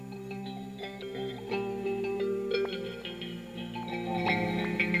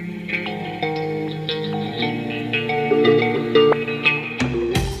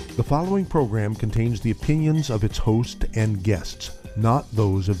following program contains the opinions of its host and guests, not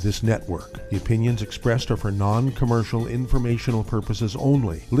those of this network. The opinions expressed are for non-commercial informational purposes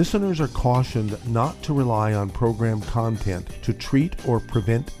only. Listeners are cautioned not to rely on program content to treat or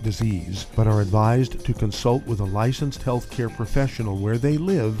prevent disease, but are advised to consult with a licensed healthcare professional where they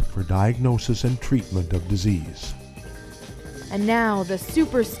live for diagnosis and treatment of disease. And now, the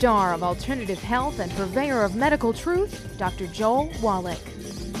superstar of alternative health and purveyor of medical truth, Dr. Joel Wallach.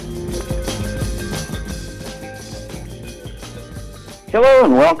 Hello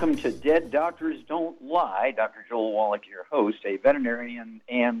and welcome to Dead Doctors Don't Lie. Dr. Joel Wallach, your host, a veterinarian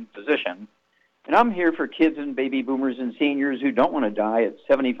and physician. And I'm here for kids and baby boomers and seniors who don't want to die at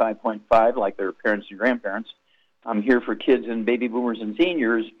 75.5 like their parents and grandparents. I'm here for kids and baby boomers and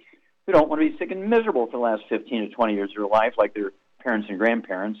seniors who don't want to be sick and miserable for the last 15 to 20 years of their life like their parents and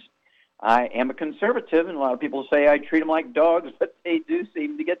grandparents. I am a conservative, and a lot of people say I treat them like dogs, but they do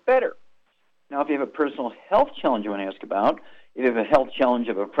seem to get better. Now, if you have a personal health challenge you want to ask about, if you have a health challenge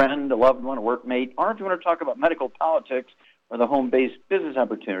of a friend, a loved one, a workmate, or if you want to talk about medical politics or the home-based business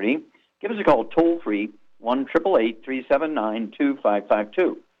opportunity, give us a call toll-free,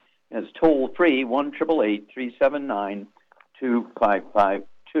 1-888-379-2552. And it's toll-free,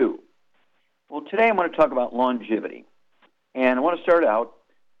 1-888-379-2552. Well, today I'm going to talk about longevity. And I want to start out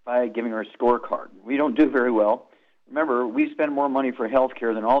by giving our scorecard. We don't do very well. Remember, we spend more money for health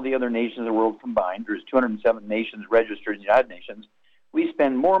care than all the other nations of the world combined. There's 207 nations registered in the United Nations. We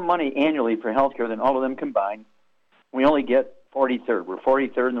spend more money annually for health care than all of them combined. We only get 43rd. We're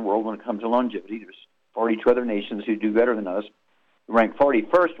 43rd in the world when it comes to longevity. There's 42 other nations who do better than us. We rank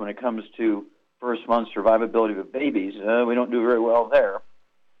 41st when it comes to first-month survivability of babies. We don't do very well there.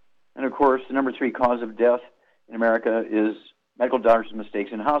 And, of course, the number 3 cause of death in America is medical doctors'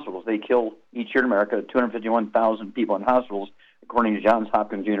 mistakes in hospitals. They kill each year in America 251,000 people in hospitals, according to Johns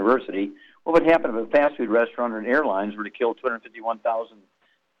Hopkins University. What would happen if a fast food restaurant or an airlines were to kill 251,000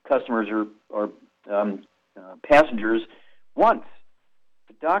 customers or passengers once?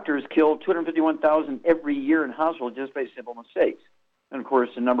 The doctors kill 251,000 every year in hospitals just by simple mistakes. And, of course,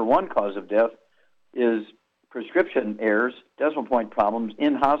 the number 1 cause of death is prescription errors, decimal point problems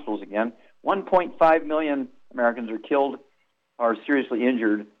in hospitals again. 1.5 million Americans are killed or seriously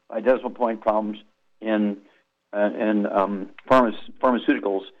injured by decimal point problems in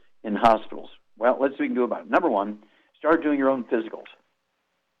pharmaceuticals in hospitals. Well, let's see what we can do about it. Number 1, start doing your own physicals.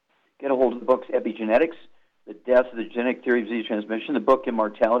 Get a hold of the books Epigenetics, The Death of the Genetic Theory of Disease Transmission, the book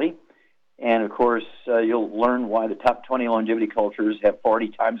Immortality, and, of course, you'll learn why the top 20 longevity cultures have 40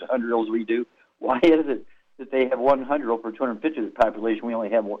 times 100-year-olds we do. Why is it that they have 100-year-old per 250 of the population? We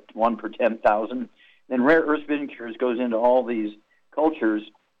only have 1 per 10,000. Then rare earth vision cures goes into all these cultures,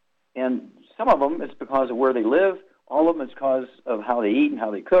 and some of them it's because of where they live. All of them it's because of how they eat and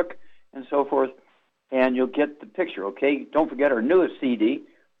how they cook and so forth, and you'll get the picture, okay? Don't forget our newest CD,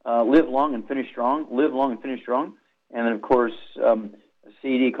 Live Long and Finish Strong, Live Long and Finish Strong, and then, of course, a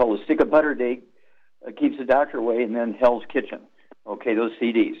CD called A Stick of Butter Day, Keeps the Doctor Away, and then Hell's Kitchen. Okay, those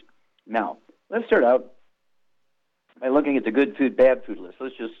CDs. Now, let's start out by looking at the good food, bad food list.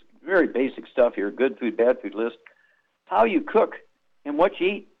 Let's just, very basic stuff here, good food, bad food list. How you cook and what you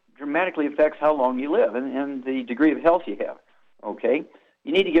eat dramatically affects how long you live and the degree of health you have, okay?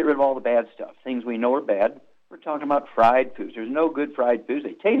 You need to get rid of all the bad stuff, things we know are bad. We're talking about fried foods. There's no good fried foods.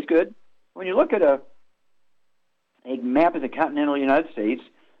 They taste good. When you look at a map of the continental United States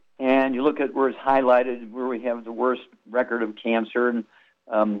and you look at where it's highlighted, where we have the worst record of cancer and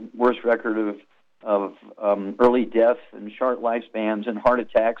worst record of early death and short lifespans and heart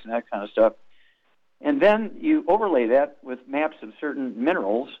attacks and that kind of stuff. And then you overlay that with maps of certain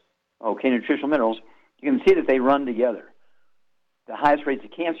minerals, okay, nutritional minerals, you can see that they run together. The highest rates of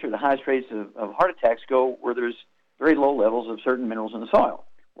cancer, the highest rates of heart attacks go where there's very low levels of certain minerals in the soil.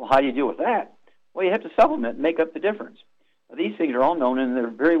 Well, how do you deal with that? Well, you have to supplement and make up the difference. Now, these things are all known, and they're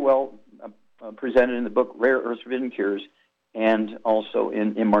very well presented in the book Rare Earths Forbidden Cures and also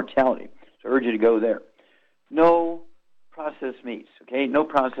in Immortality. So I urge you to go there. No processed meats, okay? No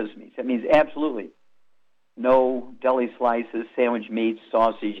processed meats. That means absolutely no deli slices, sandwich meats,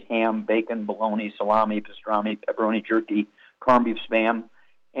 sausage, ham, bacon, bologna, salami, pastrami, pepperoni, jerky, corned beef, spam.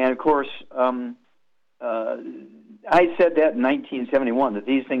 And, of course, I said that in 1971, that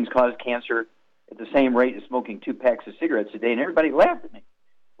these things cause cancer at the same rate as smoking 2 packs of cigarettes a day, and everybody laughed at me.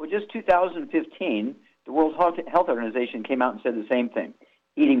 Well, just 2015, the World Health Organization came out and said the same thing.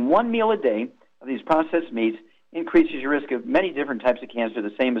 Eating 1 meal a day of these processed meats increases your risk of many different types of cancer,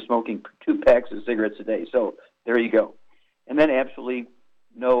 the same as smoking 2 packs of cigarettes a day. So there you go. And then absolutely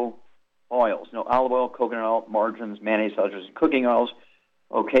no oils, no olive oil, coconut oil, margarines, mayonnaise, others, cooking oils.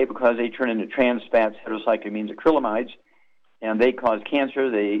 okay, because they turn into trans fats, heterocyclamines, acrylamides, and they cause cancer.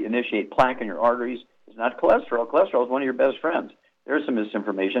 They initiate plaque in your arteries. It's not cholesterol. Cholesterol is one of your best friends. There's some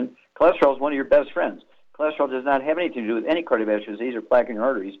misinformation. Cholesterol is one of your best friends. Cholesterol does not have anything to do with any cardiovascular disease or plaque in your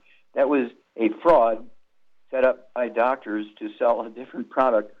arteries. That was a fraud set up by doctors to sell a different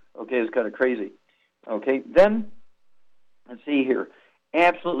product. Okay, it's kind of crazy. Okay, then, let's see here.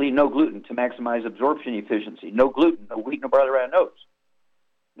 Absolutely no gluten to maximize absorption efficiency. No gluten, no wheat, no barley, rye, and oats.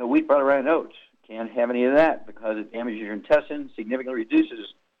 No wheat, barley, rye, and oats. Can't have any of that because it damages your intestines, significantly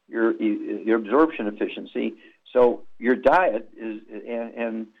reduces your absorption efficiency. So your diet is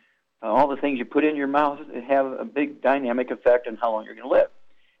and all the things you put in your mouth have a big dynamic effect on how long you're going to live.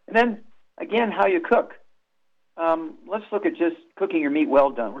 And then, again, how you cook. Let's look at just cooking your meat well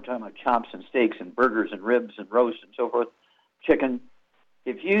done. We're talking about chops and steaks and burgers and ribs and roasts and so forth, chicken.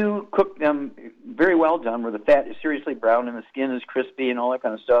 If you cook them very well done, where the fat is seriously brown and the skin is crispy and all that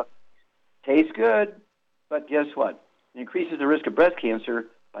kind of stuff, tastes good, but guess what? It increases the risk of breast cancer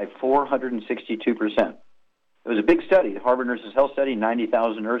by 462%. It was a big study, the Harvard Nurses Health Study,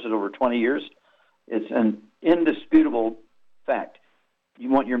 90,000 nurses over 20 years. It's an indisputable fact. You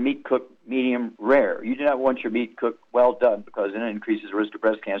want your meat cooked medium rare. You do not want your meat cooked well done because then it increases the risk of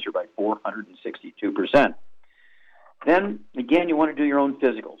breast cancer by 462%. Then, again, you want to do your own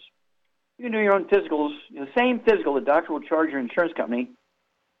physicals. You can do your own physicals. The same physical, the doctor will charge your insurance company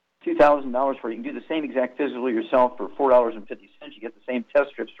 $2,000 for it. You can do the same exact physical yourself for $4.50. You get the same test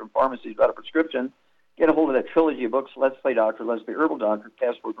strips from pharmacies without a prescription. Get a hold of that trilogy of books, Let's Play Doctor, Let's Play Herbal Doctor,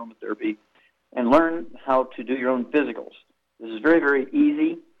 Passport Aromatherapy, and learn how to do your own physicals. This is very, very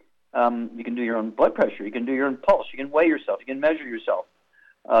easy. You can do your own blood pressure. You can do your own pulse. You can weigh yourself. You can measure yourself.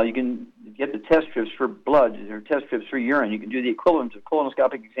 You can get the test strips for blood or test strips for urine. You can do the equivalent of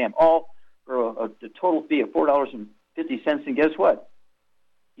colonoscopic exam, all for a total fee of $4.50. And guess what?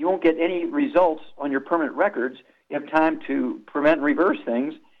 You won't get any results on your permanent records. You have time to prevent and reverse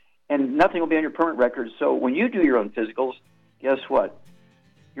things, and nothing will be on your permanent records. So when you do your own physicals, guess what?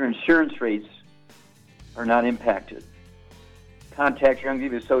 Your insurance rates are not impacted. Contact your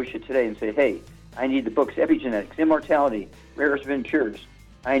Youngevity associate today and say, hey, I need the books Epigenetics, Immortality, Rarest of Cures.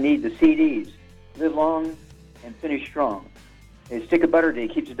 I need the CDs, Live Long and Finish Strong. A Stick of Butter Day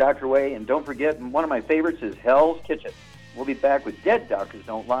keeps the doctor away. And don't forget, one of my favorites is Hell's Kitchen. We'll be back with Dead Doctors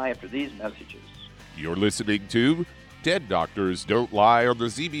Don't Lie after these messages. You're listening to Dead Doctors Don't Lie on the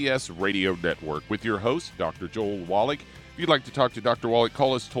ZBS Radio Network with your host, Dr. Joel Wallach. If you'd like to talk to Dr. Wallach,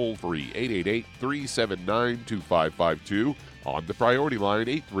 call us toll-free, 888-379-2552. On the priority line,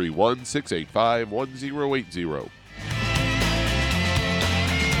 831-685-1080.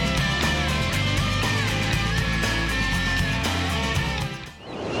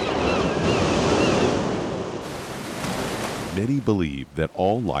 Many believe that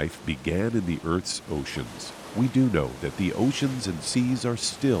all life began in the Earth's oceans. We do know that the oceans and seas are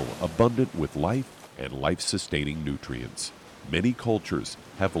still abundant with life and life-sustaining nutrients. Many cultures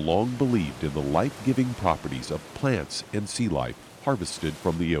have long believed in the life-giving properties of plants and sea life harvested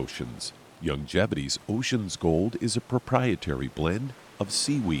from the oceans. Youngevity's Ocean's Gold is a proprietary blend of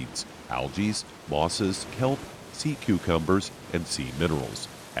seaweeds, algae, mosses, kelp, sea cucumbers, and sea minerals,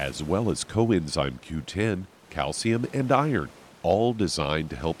 as well as coenzyme Q10, calcium, and iron, all designed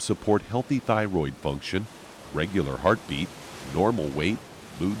to help support healthy thyroid function, regular heartbeat, normal weight,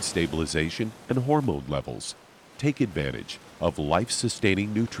 mood stabilization, and hormone levels. Take advantage of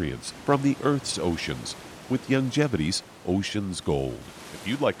life-sustaining nutrients from the Earth's oceans with Youngevity's Ocean's Gold. If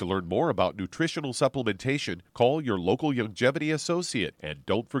you'd like to learn more about nutritional supplementation, call your local Youngevity associate, and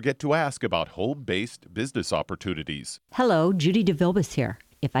don't forget to ask about home-based business opportunities. Hello, Judy DeVilbiss here.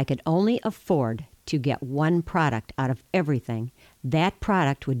 If I could only afford to get one product out of everything, that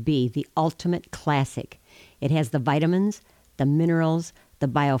product would be the Ultimate Classic. It has the vitamins, the minerals, the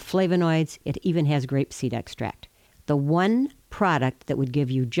bioflavonoids. It even has grapeseed extract. The one product that would give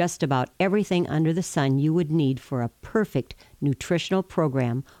you just about everything under the sun you would need for a perfect nutritional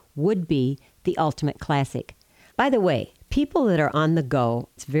program would be the Ultimate Classic. By the way, people that are on the go,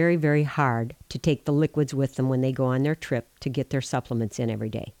 it's very, very hard to take the liquids with them when they go on their trip to get their supplements in every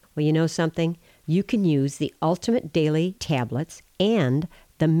day. Well, you know something? You can use the Ultimate Daily tablets and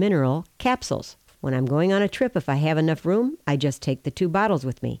the mineral capsules. When I'm going on a trip, if I have enough room, I just take the 2 bottles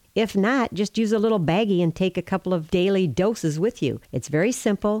with me. If not, just use a little baggie and take a couple of daily doses with you. It's very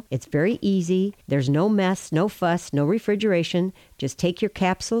simple. It's very easy. There's no mess, no fuss, no refrigeration. Just take your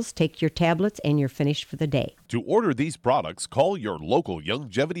capsules, take your tablets, and you're finished for the day. To order these products, call your local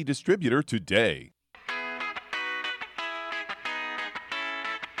Youngevity distributor today.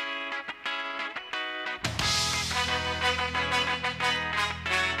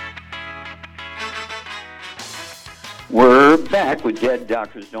 We're back with Dead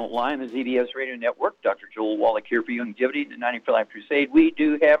Doctors Don't Lie on the ZBS Radio Network. Dr. Joel Wallach here for Longevity, the 90 for Life Crusade. We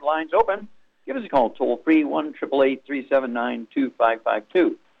do have lines open. Give us a call, toll-free,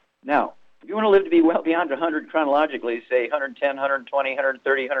 1-888-379-2552. Now, if you want to live to be well beyond 100 chronologically, say 110, 120,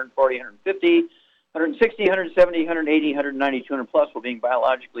 130, 140, 150, 160, 170, 180, 190, 200 plus, while being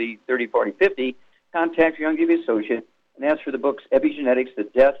biologically 30, 40, 50, contact your Longevity associate and ask for the books Epigenetics, The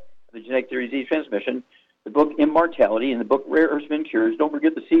Death of the Genetic Theory of Disease Transmission, the book Immortality, and the book Rare Earths and Cures. Don't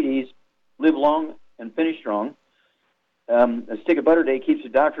forget the CDs, Live Long and Finish Strong. A Stick of Butter Day Keeps the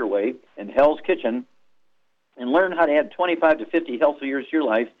Doctor Away, and Hell's Kitchen, and learn how to add 25 to 50 healthy years to your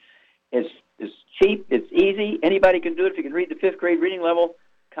life. It's cheap, it's easy, anybody can do it. If you can read the 5th grade reading level,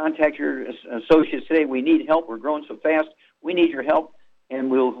 contact your associates today. We need help, we're growing so fast, we need your help,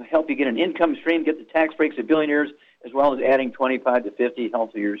 and we'll help you get an income stream, get the tax breaks of billionaires, as well as adding 25 to 50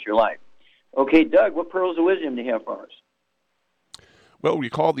 healthy years to your life. Okay, Doug, what pearls of wisdom do you have for us? Well, we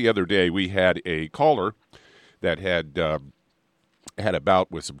called the other day. We had a caller that had a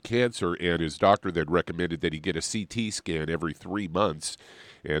bout with some cancer, and his doctor then recommended that he get a CT scan every 3 months.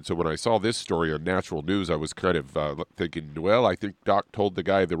 And so when I saw this story on Natural News, I was kind of thinking, well, I think Doc told the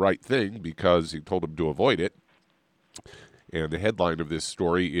guy the right thing because he told him to avoid it. And the headline of this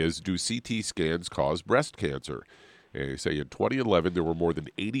story is, Do CT Scans Cause Breast Cancer? And they say in 2011, there were more than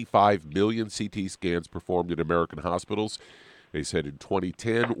 85 million CT scans performed in American hospitals. They said in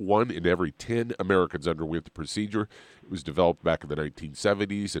 2010, 1 in every 10 Americans underwent the procedure. It was developed back in the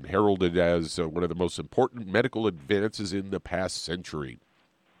 1970s and heralded as one of the most important medical advances in the past century.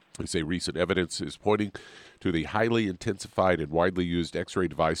 They say recent evidence is pointing to the highly intensified and widely used X-ray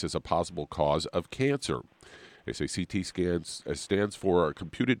device as a possible cause of cancer. They say CT scans stands for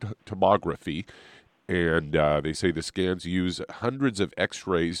computed tomography. And they say the scans use hundreds of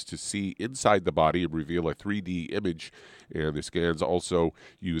X-rays to see inside the body and reveal a 3D image. And the scans also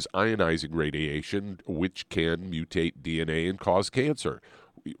use ionizing radiation, which can mutate DNA and cause cancer.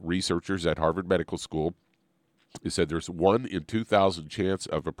 Researchers at Harvard Medical School said there's 1 in 2,000 chance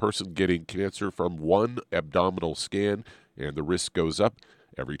of a person getting cancer from one abdominal scan, and the risk goes up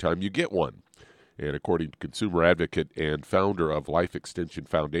every time you get one. And according to consumer advocate and founder of Life Extension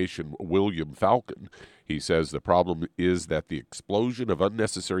Foundation, William Falcon, he says the problem is that the explosion of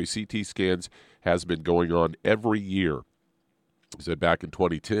unnecessary CT scans has been going on every year. He said back in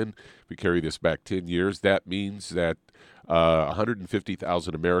 2010, if we carry this back 10 years, that means that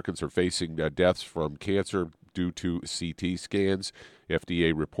 150,000 Americans are facing deaths from cancer due to CT scans.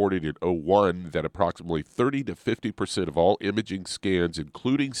 FDA reported in 2001 that approximately 30 to 50% of all imaging scans,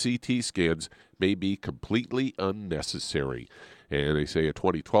 including CT scans, may be completely unnecessary. And they say a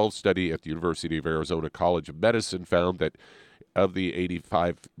 2012 study at the University of Arizona College of Medicine found that of the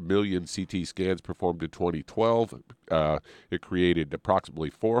 85 million CT scans performed in 2012, it created approximately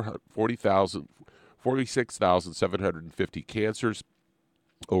 46,750 cancers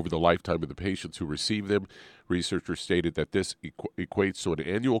over the lifetime of the patients who received them. Researchers stated that this equates to an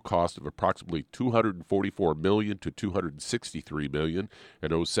annual cost of approximately $244 million to $263 million.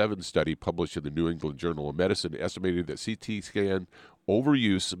 An 2007 study published in the New England Journal of Medicine estimated that CT scan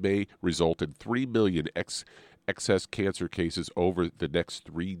overuse may result in 3 million excess cancer cases over the next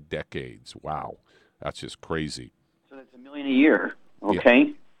 3 decades. Wow, that's just crazy. So that's 1 million a year. Okay.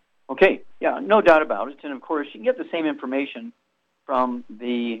 Yeah. Okay. Yeah, no doubt about it. And of course, you can get the same information from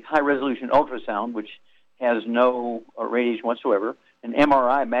the high-resolution ultrasound, which has no radiation whatsoever. An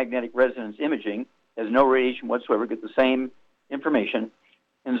MRI, magnetic resonance imaging, has no radiation whatsoever, get the same information.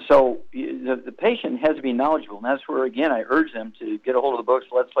 And so the patient has to be knowledgeable, and that's where, again, I urge them to get a hold of the books,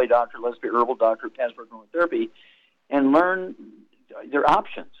 Let's Play Doctor, Let's Be Herbal Doctor, Passport Aromatherapy, and learn their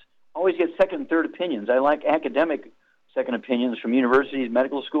options. Always get second and third opinions. I like academic second opinions from universities,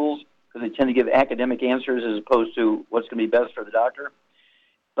 medical schools, because they tend to give academic answers as opposed to what's going to be best for the doctor.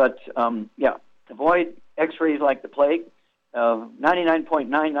 But, avoid X-rays like the plague.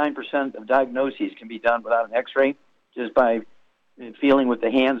 99.99% of diagnoses can be done without an X-ray, just by feeling with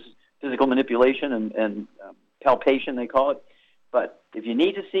the hands, physical manipulation and palpation, they call it. But if you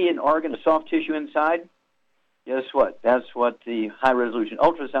need to see an organ, a soft tissue inside, guess what? That's what the high-resolution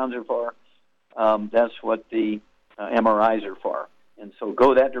ultrasounds are for. That's what the MRIs are for. And so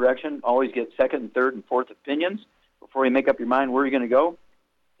go that direction. Always get second, and third, and fourth opinions before you make up your mind where you're going to go.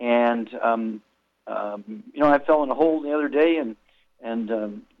 And, I fell in a hole the other day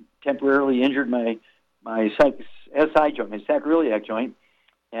and temporarily injured my SI joint, my sacroiliac joint,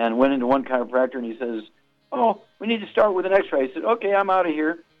 and went into one chiropractor, and he says, "Oh, we need to start with an X-ray." I said, "Okay, I'm out of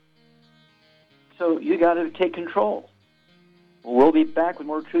here." So you got to take control. We'll be back with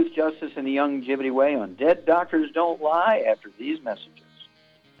more Truth, Justice, and the Youngevity Way on Dead Doctors Don't Lie after these messages.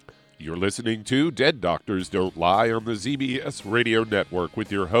 You're listening to Dead Doctors Don't Lie on the ZBS Radio Network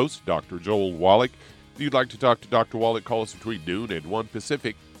with your host, Dr. Joel Wallach. If you'd like to talk to Dr. Wallach, call us between noon and 1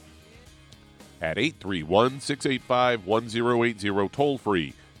 Pacific at 831-685-1080, toll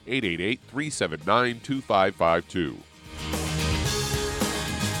free, 888-379-2552.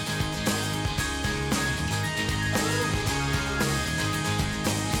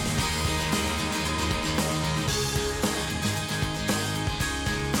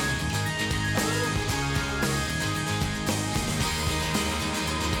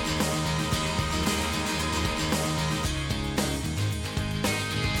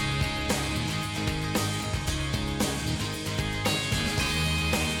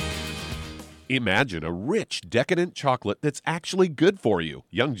 Imagine a rich, decadent chocolate that's actually good for you.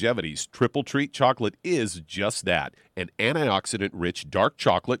 Youngevity's Triple Treat chocolate is just that, an antioxidant-rich dark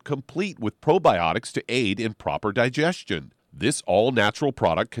chocolate complete with probiotics to aid in proper digestion. This all-natural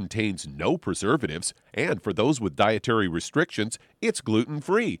product contains no preservatives, and for those with dietary restrictions, it's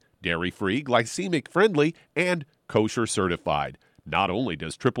gluten-free, dairy-free, glycemic-friendly, and kosher certified. Not only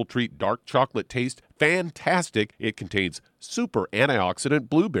does Triple Treat dark chocolate taste fantastic, it contains super antioxidant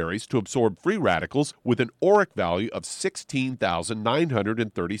blueberries to absorb free radicals with an ORAC value of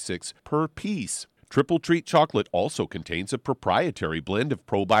 16,936 per piece. Triple Treat chocolate also contains a proprietary blend of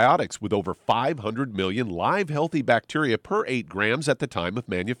probiotics with over 500 million live healthy bacteria per 8 grams at the time of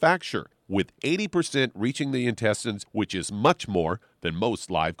manufacture, with 80% reaching the intestines, which is much more than most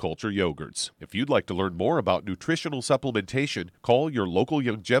live culture yogurts. If you'd like to learn more about nutritional supplementation, call your local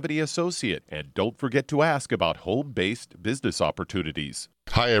Youngevity associate, and don't forget to ask about home-based business opportunities.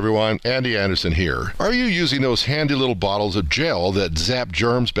 Hi everyone, Andy Anderson here. Are you using those handy little bottles of gel that zap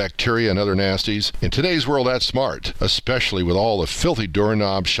germs, bacteria, and other nasties? In today's world, that's smart, especially with all the filthy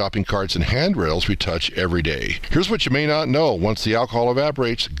doorknobs, shopping carts, and handrails we touch every day. Here's what you may not know. Once the alcohol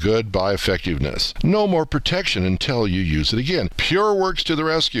evaporates, goodbye effectiveness. No more protection until you use it again. PureWorks to the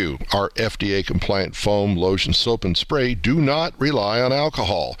rescue. Our FDA-compliant foam, lotion, soap, and spray do not rely on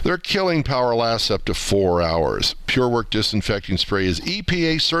alcohol. Their killing power lasts up to 4 hours. PureWorks disinfecting spray is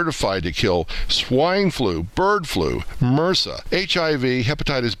EPA certified to kill swine flu, bird flu, MRSA, HIV,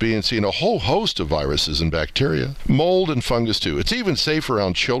 hepatitis B and C, and a whole host of viruses and bacteria. Mold and fungus too. It's even safe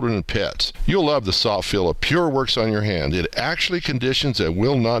around children and pets. You'll love the soft feel of PureWorks on your hand. It actually conditions and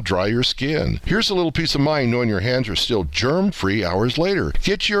will not dry your skin. Here's a little peace of mind knowing your hands are still germ-free hours later.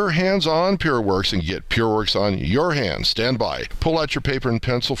 Get your hands on PureWorks and get PureWorks on your hands. Stand by. Pull out your paper and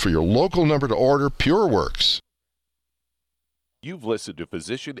pencil for your local number to order PureWorks. You've listened to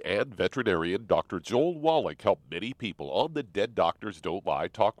physician and veterinarian Dr. Joel Wallach help many people on the Dead Doctors Don't Lie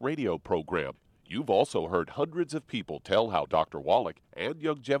talk radio program. You've also heard hundreds of people tell how Dr. Wallach and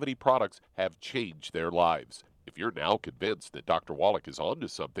Youngevity products have changed their lives. If you're now convinced that Dr. Wallach is onto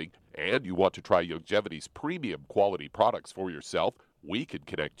something and you want to try Youngevity's premium quality products for yourself, we can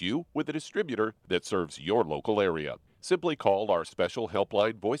connect you with a distributor that serves your local area. Simply call our special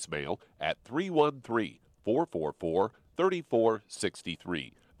helpline voicemail at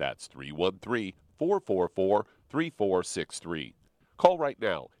 313-444-3463. That's 313-444-3463. Call right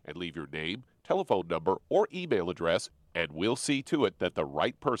now and leave your name, telephone number, or email address, and we'll see to it that the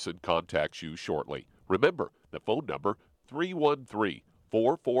right person contacts you shortly. Remember, the phone number,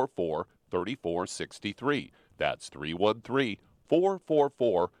 313-444-3463. That's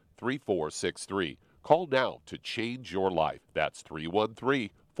 313-444-3463. Call now to change your life. That's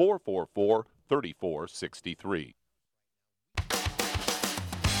 313-444-3463.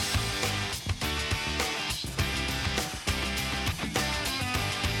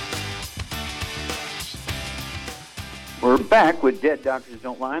 We're back with Dead Doctors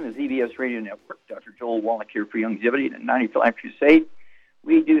Don't Lie on the ZBS Radio Network. Dr. Joel Wallach here for Youngevity and 90 for Life Crusade.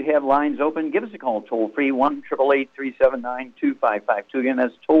 We do have lines open. Give us a call, toll-free, 1-888-379-2552. Again,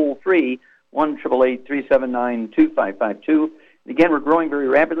 that's toll-free, 1-888-379-2552. And again, we're growing very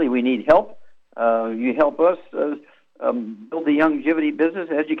rapidly. We need help. You help us build the Youngevity business,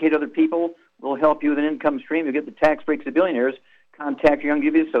 educate other people. We'll help you with an income stream. You'll get the tax breaks of billionaires. Contact your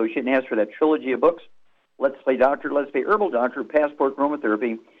Youngevity associate and ask for that trilogy of books, Let's Play Doctor, Let's Play Herbal Doctor, Passport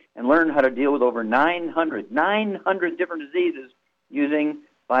Aromatherapy, and learn how to deal with over 900 different diseases using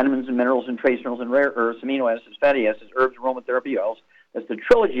vitamins and minerals and trace minerals and rare earths, amino acids, fatty acids, herbs, aromatherapy oils. That's the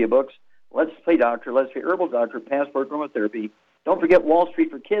trilogy of books, Let's Play Doctor, Let's Play Herbal Doctor, Passport Aromatherapy. Don't forget Wall Street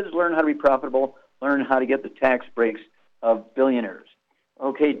for Kids. Learn how to be profitable. Learn how to get the tax breaks of billionaires.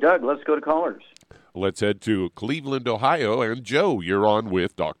 Okay, Doug, let's go to callers. Let's head to Cleveland, Ohio, and Joe, you're on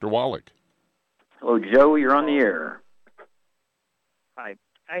with Dr. Wallach. Hello, Joe. You're on the air. Hi.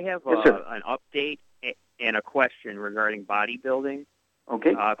 I have Yes, sir. an update and a question regarding bodybuilding.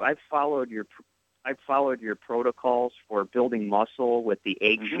 Okay. I've followed your protocols for building muscle with the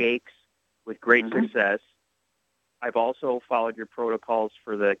egg shakes with great success. I've also followed your protocols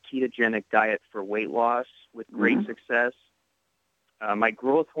for the ketogenic diet for weight loss with great success. My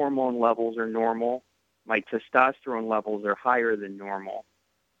growth hormone levels are normal. My testosterone levels are higher than normal.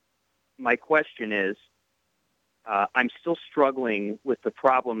 My question is, I'm still struggling with the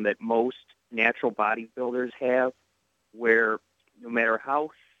problem that most natural bodybuilders have, where no matter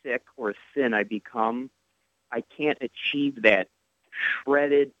how thick or thin I become, I can't achieve that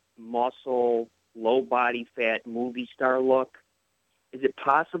shredded muscle, low body fat movie star look. Is it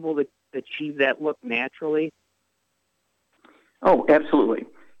possible to achieve that look naturally? Oh, absolutely.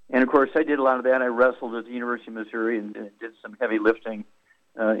 And, of course, I did a lot of that. I wrestled at the University of Missouri and did some heavy lifting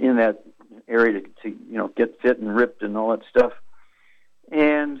in that area to get fit and ripped and all that stuff.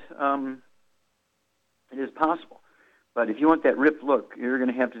 And it is possible. But if you want that ripped look, you're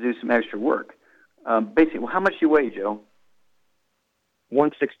going to have to do some extra work. Basically, how much do you weigh, Joe?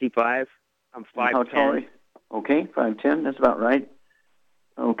 165. I'm 5'10". How tall are you? Okay, 5'10". That's about right.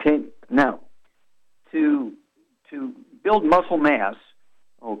 Okay. Now, to build muscle mass,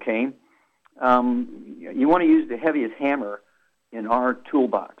 okay, you want to use the heaviest hammer in our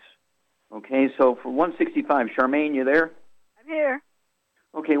toolbox. Okay, so for 165, Charmaine, you there? I'm here.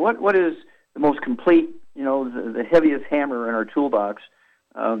 Okay, what is the most complete, the heaviest hammer in our toolbox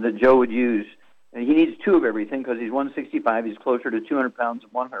that Joe would use? And he needs two of everything because he's 165. He's closer to 200 pounds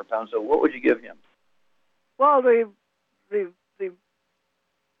than 100 pounds. So what would you give him? Well, the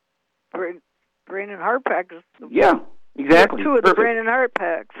brain and heart packs. Yeah, exactly. Two of the brain and heart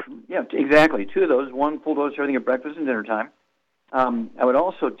packs. Yeah, exactly. Two of those. One full dose everything at breakfast and dinner time. I would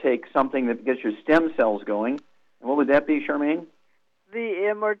also take something that gets your stem cells going. And what would that be, Charmaine?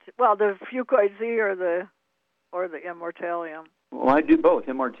 The Fucoid Z or the Immortalium. Well, I do both.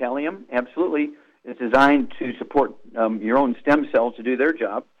 Immortalium, absolutely. It's designed to support your own stem cells to do their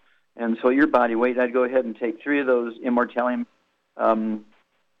job. And so your body weight, I'd go ahead and take 3 of those Immortalium at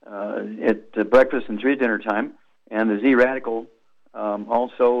breakfast and 3 at dinner time. And the Z-Radical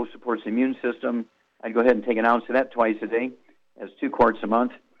also supports the immune system. I'd go ahead and take an ounce of that twice a day. That's 2 quarts a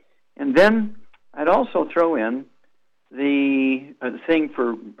month. And then I'd also throw in the thing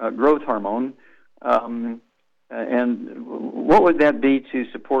for growth hormone. And what would that be to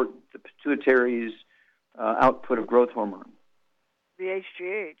support the pituitary's output of growth hormone? The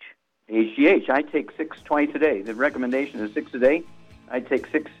HGH. HGH. I take 6 twice a day. The recommendation is 6 a day. I take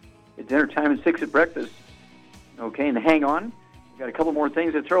 6 at dinner time and 6 at breakfast. Okay, and hang on. We've got a couple more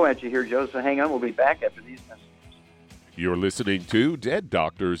things to throw at you here, Joe, so hang on. We'll be back after these messages. You're listening to Dead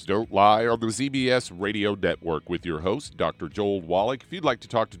Doctors Don't Lie on the ZBS Radio Network with your host, Dr. Joel Wallach. If you'd like to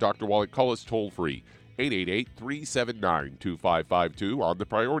talk to Dr. Wallach, call us toll-free, 888-379-2552 on the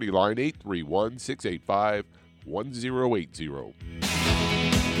priority line, 831-685-1080.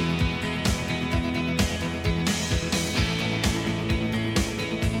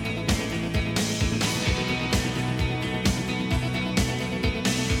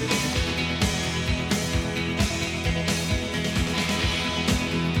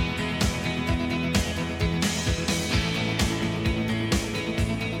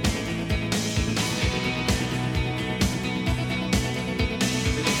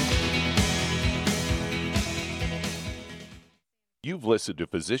 You've listened to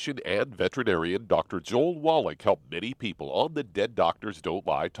physician and veterinarian Dr. Joel Wallach help many people on the Dead Doctors Don't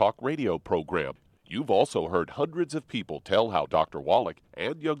Lie talk radio program. You've also heard hundreds of people tell how Dr. Wallach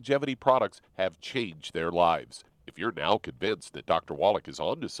and Youngevity products have changed their lives. If you're now convinced that Dr. Wallach is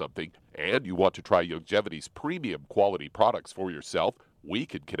onto something and you want to try Youngevity's premium quality products for yourself, we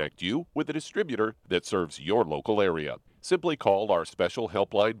can connect you with a distributor that serves your local area. Simply call our special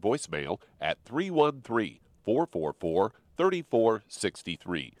helpline voicemail at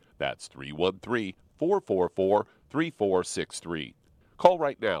 313-444-3463. That's 313-444-3463. Call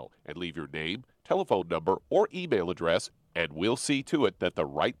right now and leave your name, telephone number, or email address, and we'll see to it that the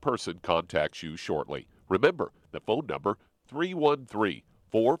right person contacts you shortly. Remember, the phone number,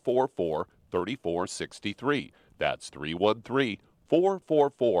 313-444-3463. That's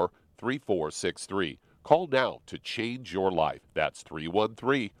 313-444-3463. Call now to change your life. That's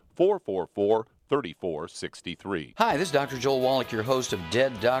 313-444-3463. Hi, this is Dr. Joel Wallach, your host of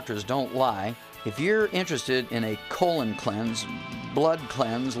Dead Doctors Don't Lie. If you're interested in a colon cleanse, blood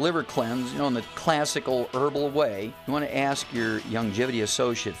cleanse, liver cleanse, in the classical herbal way, you want to ask your Youngevity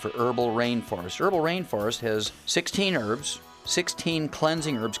associate for Herbal Rainforest. Herbal Rainforest has 16 herbs, 16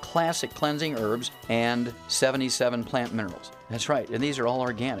 cleansing herbs, classic cleansing herbs, and 77 plant minerals. That's right, and these are all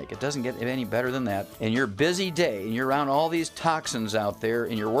organic. It doesn't get any better than that. In your busy day, and you're around all these toxins out there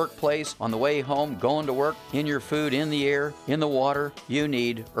in your workplace, on the way home, going to work, in your food, in the air, in the water, you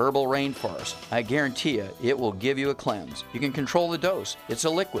need Herbal Rainforest. I guarantee you, it will give you a cleanse. You can control the dose. It's a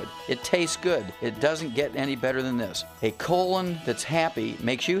liquid. It tastes good. It doesn't get any better than this. A colon that's happy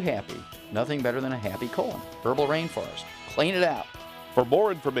makes you happy. Nothing better than a happy colon. Herbal Rainforest. Clean it out. For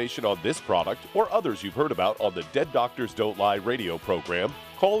more information on this product or others you've heard about on the Dead Doctors Don't Lie radio program,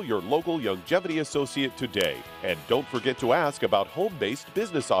 call your local Youngevity associate today. And don't forget to ask about home-based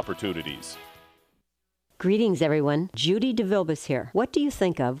business opportunities. Greetings, everyone. Judy DeVilbus here. What do you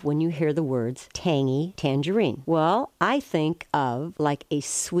think of when you hear the words tangy tangerine? Well, I think of like a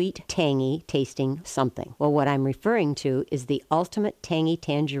sweet, tangy tasting something. Well, what I'm referring to is the Ultimate Tangy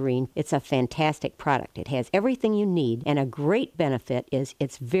Tangerine. It's a fantastic product. It has everything you need, and a great benefit is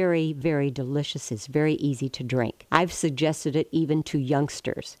it's very, very delicious. It's very easy to drink. I've suggested it even to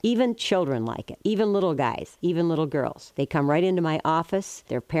youngsters. Even children like it. Even little guys. Even little girls. They come right into my office.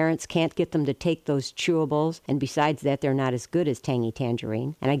 Their parents can't get them to take those chewables. And besides that, they're not as good as Tangy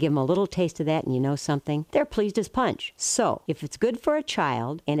Tangerine. And I give them a little taste of that, and you know something? They're pleased as punch. So, if it's good for a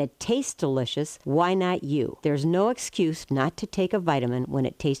child and it tastes delicious, why not you? There's no excuse not to take a vitamin when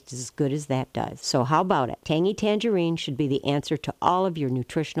it tastes as good as that does. So how about it? Tangy Tangerine should be the answer to all of your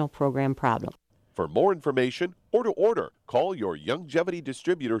nutritional program problems. For more information or to order, call your Youngevity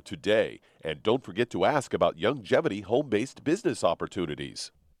distributor today. And don't forget to ask about Youngevity home-based business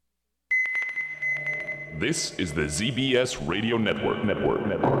opportunities. This is the ZBS Radio Network.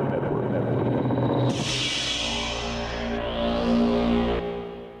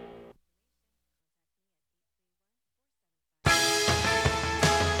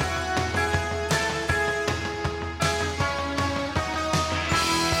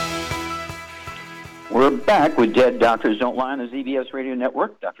 We're back with Dead Doctors Don't Lie on the ZBS Radio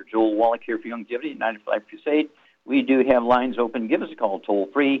Network. Dr. Joel Wallach here for Youngevity, 95 Crusade. We do have lines open. Give us a call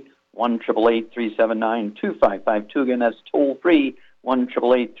toll-free. 1-888-379-2552. Again, that's toll-free,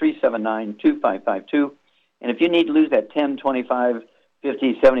 1-888-379-2552. And if you need to lose that 10, 25,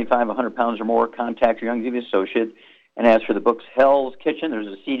 50, 75, 100 pounds or more, contact your Youngevity associate and ask for the books Hell's Kitchen. There's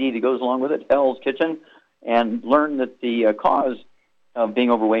a CD that goes along with it, Hell's Kitchen, and learn that the cause of being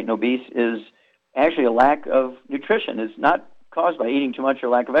overweight and obese is actually a lack of nutrition. It's not caused by eating too much or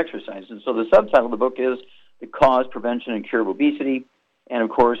lack of exercise. And so the subtitle of the book is The Cause, Prevention, and Cure of Obesity. And, of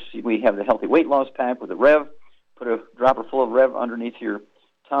course, we have the Healthy Weight Loss Pack with a Rev. Put a dropper full of Rev underneath your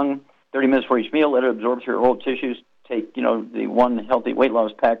tongue, 30 minutes for each meal. Let it absorb through your oral tissues. Take, the one Healthy Weight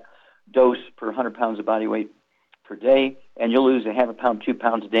Loss Pack dose per 100 pounds of body weight per day, and you'll lose a half a pound, 2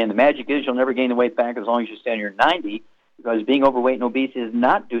 pounds a day. And the magic is you'll never gain the weight back as long as you stay on your 90, because being overweight and obese is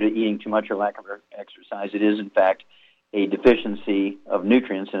not due to eating too much or lack of exercise. It is, in fact, a deficiency of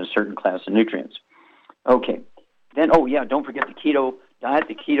nutrients in a certain class of nutrients. Okay. Then, don't forget the keto diet,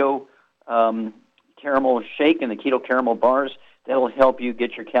 the keto caramel shake and the keto caramel bars. That'll help you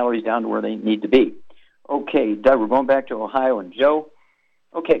get your calories down to where they need to be. Okay, Doug, we're going back to Ohio and Joe.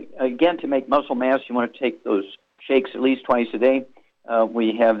 Okay, again, to make muscle mass, you want to take those shakes at least twice a day.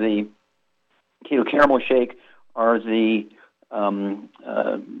 We have the keto caramel shake, or the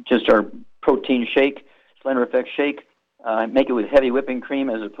just our protein shake, Slender Effect shake. Make it with heavy whipping cream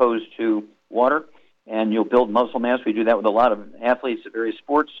as opposed to water, and you'll build muscle mass. We do that with a lot of athletes of various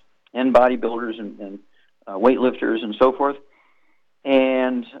sports and bodybuilders and weightlifters and so forth.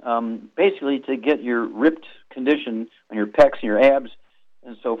 And basically, to get your ripped condition on your pecs and your abs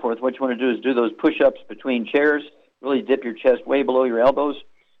and so forth, what you want to do is do those push-ups between chairs. Really dip your chest way below your elbows.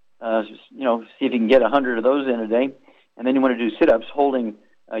 See if you can get 100 of those in a day. And then you want to do sit-ups holding.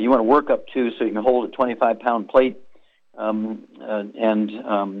 You want to work up to so you can hold a 25-pound plate and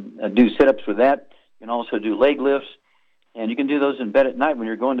do sit-ups with that. You can also do leg lifts, and you can do those in bed at night when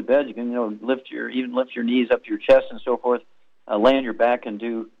you're going to bed. You can lift your knees up to your chest and so forth. Lay on your back and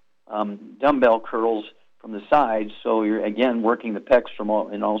do dumbbell curls from the sides. So you're again working the pecs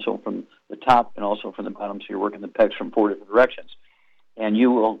and also from the top and also from the bottom. So you're working the pecs from 4 different directions, and you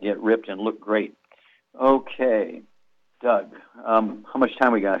will get ripped and look great. Okay, Doug, how much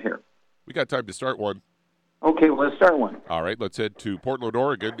time we got here? We got time to start one. Okay, well, let's start one. All right, let's head to Portland,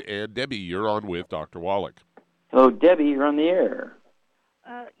 Oregon. And Debbie, you're on with Dr. Wallach. Hello, Debbie, you're on the air.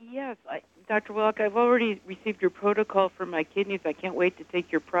 Yes, Dr. Wallach, I've already received your protocol for my kidneys. I can't wait to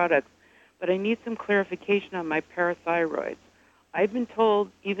take your products, but I need some clarification on my parathyroids. I've been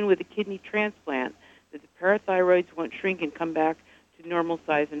told, even with a kidney transplant, that the parathyroids won't shrink and come back to normal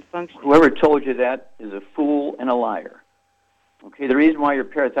size and function. Whoever told you that is a fool and a liar. Okay, the reason why your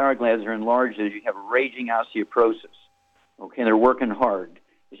parathyroid glands are enlarged is you have raging osteoporosis. Okay, they're working hard.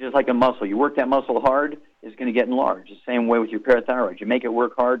 It's just like a muscle. You work that muscle hard, it's going to get enlarged. The same way with your parathyroid. You make it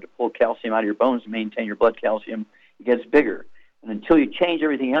work hard to pull calcium out of your bones to maintain your blood calcium. It gets bigger. And until you change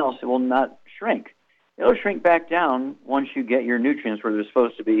everything else, it will not shrink. It'll shrink back down once you get your nutrients where they're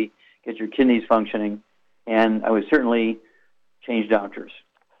supposed to be, get your kidneys functioning, and I would certainly change doctors.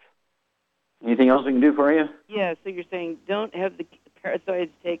 Anything else we can do for you? Yeah, so you're saying don't have the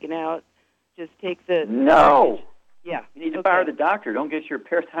parasites taken out, just take the... No! Yeah. You need to fire the doctor. Don't get your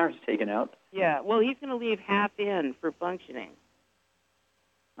parathyroids taken out. Yeah, well, he's going to leave half in for functioning.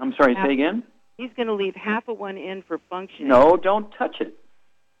 I'm sorry, say again? He's going to leave half of one in for functioning. No, don't touch it.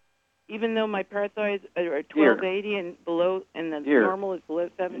 Even though my parathyroids are 1280 and below, and the normal is below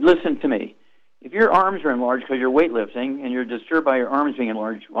 70. Listen to me. If your arms are enlarged because you're weightlifting and you're disturbed by your arms being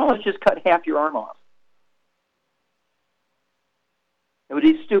enlarged, well, let's just cut half your arm off. It would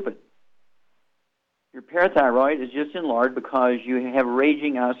be stupid. Your parathyroid is just enlarged because you have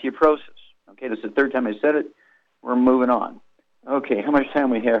raging osteoporosis. Okay, this is the third time I said it. We're moving on. Okay, how much time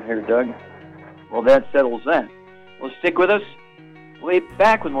we have here, Doug? Well, that settles that. Well, stick with us. We'll be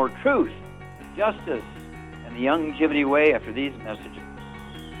back with more truth, justice, and the Youngevity way after these messages.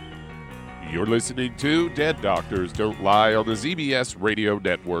 You're listening to Dead Doctors Don't Lie on the ZBS Radio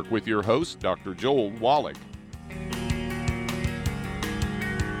Network with your host, Dr. Joel Wallach.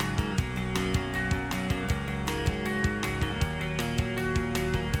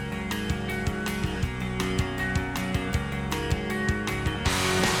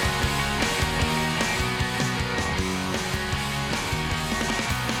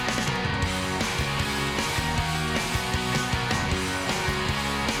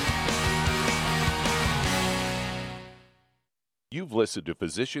 You've listened to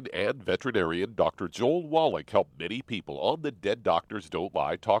physician and veterinarian Dr. Joel Wallach help many people on the Dead Doctors Don't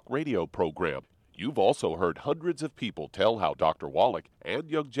Lie talk radio program. You've also heard hundreds of people tell how Dr. Wallach and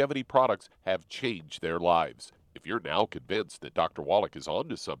Youngevity products have changed their lives. If you're now convinced that Dr. Wallach is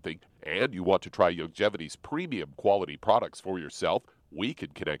onto something and you want to try Youngevity's premium quality products for yourself, we can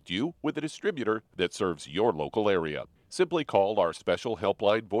connect you with a distributor that serves your local area. Simply call our special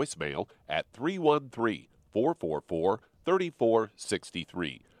helpline voicemail at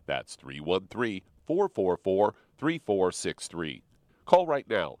 313-444-3463. That's 313-444-3463. Call right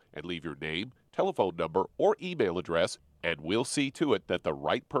now and leave your name, telephone number, or email address, and we'll see to it that the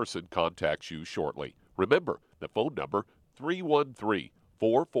right person contacts you shortly. Remember, the phone number,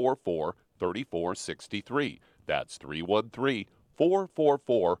 313-444-3463. That's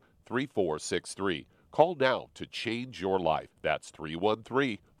 313-444-3463. Call now to change your life. That's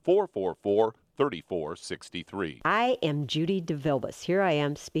 313-444-3463. 3463. I am Judy DeVilbus. Here I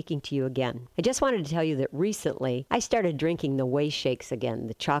am speaking to you again. I just wanted to tell you that recently I started drinking the Whey Shakes again,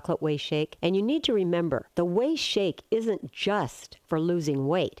 the chocolate Whey Shake. And you need to remember, the Whey Shake isn't just for losing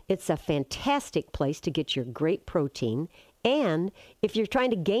weight. It's a fantastic place to get your great protein. And if you're trying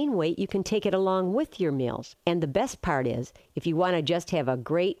to gain weight, you can take it along with your meals. And the best part is, if you want to just have a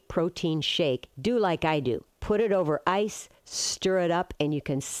great protein shake, do like I do. Put it over ice, stir it up, and you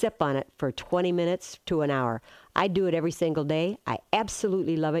can sip on it for 20 minutes to an hour. I do it every single day. I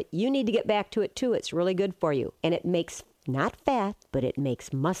absolutely love it. You need to get back to it too. It's really good for you. And it makes not fat, but it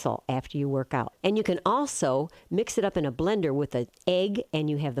makes muscle after you work out. And you can also mix it up in a blender with an egg, and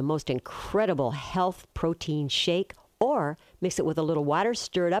you have the most incredible health protein shake. Or mix it with a little water,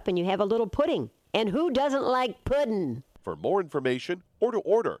 stir it up, and you have a little pudding. And who doesn't like pudding? For more information or to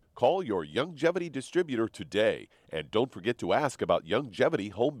order, call your Youngevity distributor today. And don't forget to ask about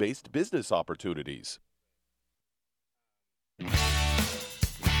Youngevity home-based business opportunities.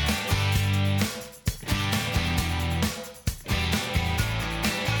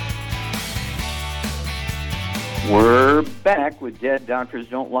 We're back with Dead Doctors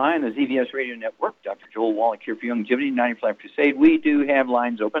Don't Lie on the ZBS Radio Network. Dr. Joel Wallach here for Youngevity, 95 Crusade. We do have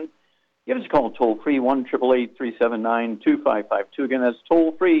lines open. Give us a call toll-free, 1-888-379-2552. Again, that's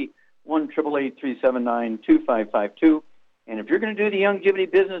toll-free, 1-888-379-2552. And if you're going to do the Youngevity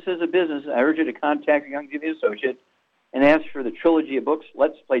business as a business, I urge you to contact your Youngevity associate and ask for the trilogy of books,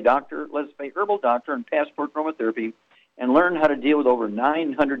 Let's Play Doctor, Let's Play Herbal Doctor, and Passport Aromatherapy, and learn how to deal with over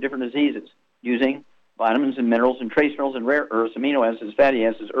 900 different diseases using vitamins and minerals and trace minerals and rare earths, amino acids, fatty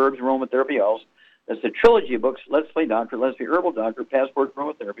acids, herbs, aromatherapy oils. That's the trilogy of books, Let's Play Doctor, Let's Play Herbal Doctor, Passport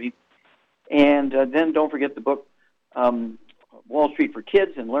Aromatherapy. And then don't forget the book, Wall Street for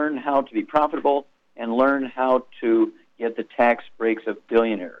Kids, and learn how to be profitable and learn how to get the tax breaks of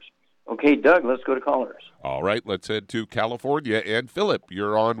billionaires. Okay, Doug, let's go to callers. All right, let's head to California. And Philip,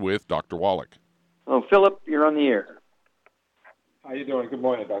 you're on with Dr. Wallach. So, Philip, you're on the air. How you doing? Good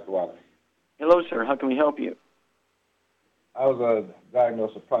morning, Dr. Wallace. Hello, sir. How can we help you? I was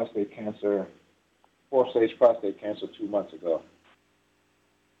diagnosed with prostate cancer, 4th-stage prostate cancer 2 months ago.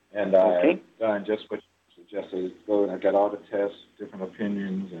 And I done just what you suggested. Go and I got all the tests, different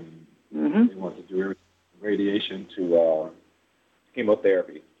opinions, and they want to do radiation to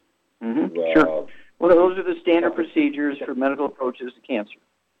chemotherapy. Sure. Well, those are the standard procedures for medical approaches to cancer.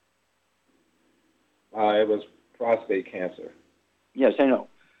 It was prostate cancer. Yes, I know.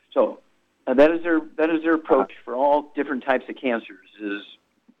 So that is their approach for all different types of cancers is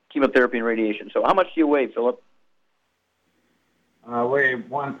chemotherapy and radiation. So how much do you weigh, Philip? I weigh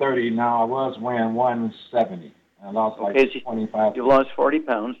 130 now. I was weighing 170. I lost like 25. You lost 40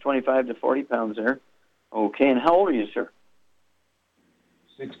 pounds, 25 to 40 pounds there. Okay, and how old are you, sir?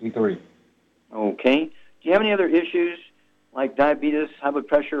 63. Okay. Do you have any other issues like diabetes, high blood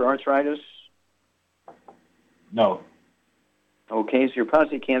pressure, arthritis? No. Okay, so your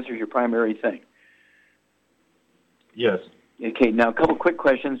prostate cancer is your primary thing. Yes. Okay, now a couple quick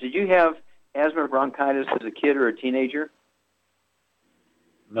questions. Did you have asthma or bronchitis as a kid or a teenager?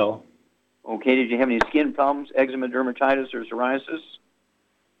 No. Okay, did you have any skin problems, eczema, dermatitis, or psoriasis?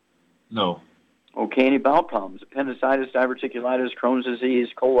 No. Okay, any bowel problems, appendicitis, diverticulitis, Crohn's disease,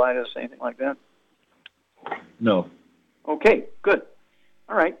 colitis, anything like that? No. Okay, good.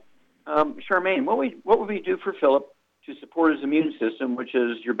 All right. Charmaine, what would we do for Philip to support his immune system, which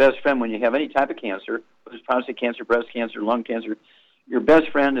is your best friend when you have any type of cancer, whether it's prostate cancer, breast cancer, lung cancer? Your best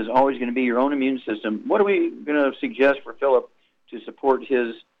friend is always going to be your own immune system. What are we going to suggest for Philip to support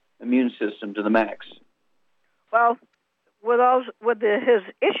his immune system to the max? Well, with his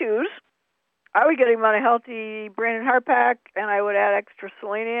issues, I would get him on a healthy brain and heart pack, and I would add extra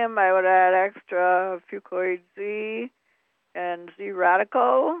selenium. I would add extra Fucoid Z and Z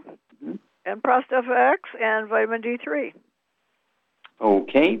Radical and ProstFX and vitamin D3.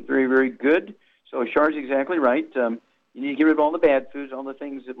 Okay, very, very good. So Char's exactly right. You need to get rid of all the bad foods, all the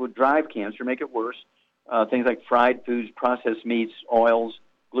things that would drive cancer, make it worse. Things like fried foods, processed meats, oils,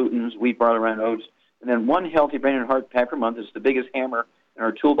 glutens, wheat, barley, rye, and oats. And then one healthy brain and heart pack per month is the biggest hammer in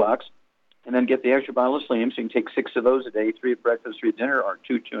our toolbox. And then get the extra bottle of selenium, so you can take 6 of those a day, 3 at breakfast, 3 at dinner, or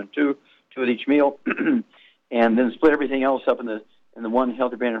 2, 2, and 2, 2 at each meal. And then split everything else up in the one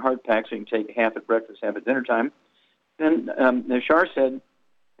healthy brain and heart pack, so you can take half at breakfast, half at dinner time. Then, as Char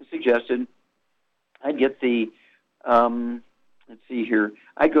suggested, I'd get the, let's see here,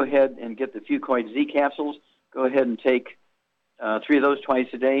 I'd go ahead and get the Fucoid Z capsules. Go ahead and take 3 of those twice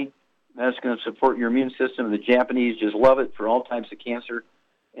a day. That's going to support your immune system. The Japanese just love it for all types of cancer.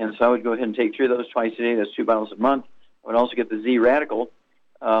 And so I would go ahead and take 3 of those twice a day. That's 2 bottles a month. I would also get the Z Radical.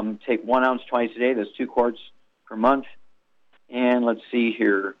 Take 1 ounce twice a day. That's 2 quarts per month. And let's see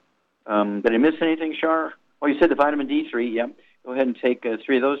here. Did I miss anything, Char? Oh, you said the vitamin D3. Yep. Go ahead and take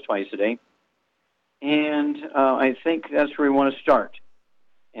 3 of those twice a day. And I think that's where we want to start.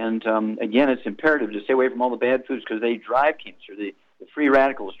 And again, it's imperative to stay away from all the bad foods because they drive cancer. The free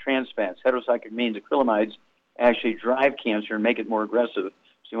radicals, trans fats, heterocyclamines, acrylamides actually drive cancer and make it more aggressive.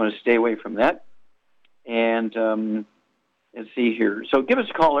 So you want to stay away from that. And let's see here. So give us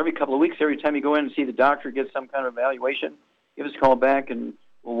a call every couple of weeks. Every time you go in and see the doctor, get some kind of evaluation, give us a call back and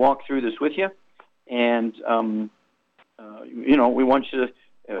we'll walk through this with you. And, we want you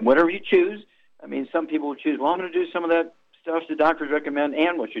to, whatever you choose. I mean, some people will choose, well, I'm going to do some of that stuff the doctors recommend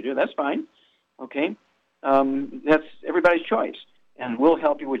and what you do. That's fine. Okay. That's everybody's choice. And we'll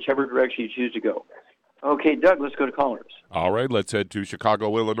help you whichever direction you choose to go. Okay, Doug, let's go to callers. All right, let's head to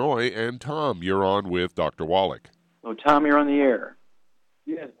Chicago, Illinois. And Tom, you're on with Dr. Wallach. Oh, Tom, you're on the air.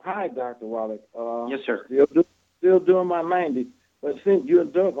 Yes. Hi, Dr. Wallach. Yes, sir. Still doing my 90, but since you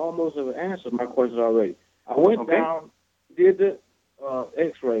and Doug almost have answered my questions already. I went down, did the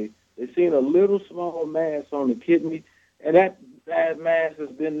X-ray. They seen a little small mass on the kidney, and that mass has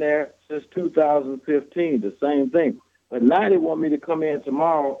been there since 2015, the same thing. But now they want me to come in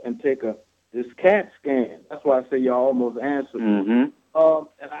tomorrow and take this CAT scan. That's why I say you almost answered. And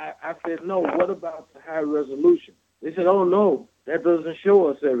I said, no, what about the high resolution? They said, oh, no, that doesn't show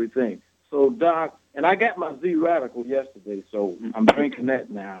us everything. So, Doc, and I got my Z Radical yesterday, so I'm drinking that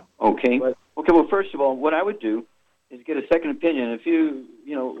now. Okay. Well, first of all, what I would do is get a second opinion. If you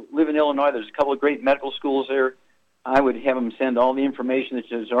live in Illinois, there's a couple of great medical schools there. I would have them send all the information that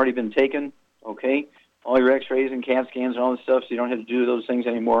has already been taken, okay, all your X-rays and CAT scans and all this stuff, so you don't have to do those things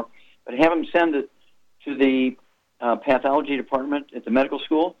anymore. But have them send it to the pathology department at the medical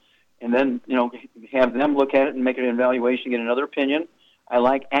school, and then, have them look at it and make an evaluation, get another opinion. I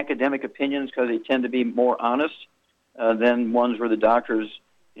like academic opinions because they tend to be more honest than ones where the doctor's,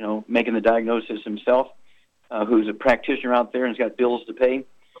 making the diagnosis himself. who's a practitioner out there and has got bills to pay.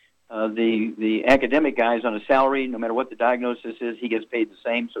 The academic guy is on a salary. No matter what the diagnosis is, he gets paid the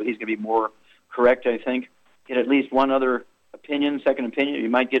same, so he's going to be more correct, I think. Get at least one other opinion, second opinion. You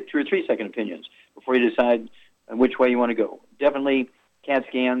might get 2 or 3 second opinions before you decide which way you want to go. Definitely CAT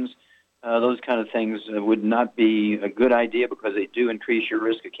scans, those kind of things would not be a good idea because they do increase your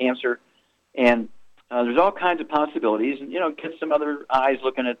risk of cancer. And there's all kinds of possibilities. And, get some other eyes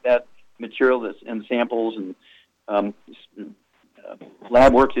looking at that material and samples and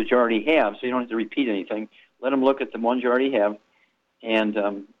lab work that you already have, so you don't have to repeat anything. Let them look at the ones you already have,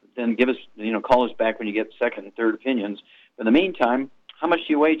 and then give us, call us back when you get second and third opinions. But in the meantime, how much do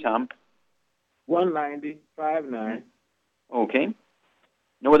you weigh, Tom? 190, 5'9". Okay.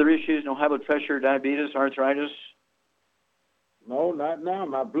 No other issues? No high blood pressure, diabetes, arthritis? No, not now.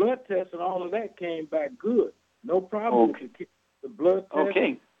 My blood test and all of that came back good. No problem with the blood test.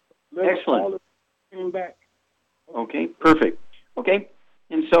 Okay. Liver, Excellent. all of it came back. Okay, perfect. Okay,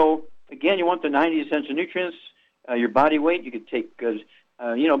 and so, again, you want the 90 essential nutrients, your body weight. You could take, because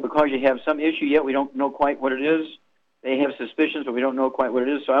you have some issue yet, we don't know quite what it is. They have suspicions, but we don't know quite what it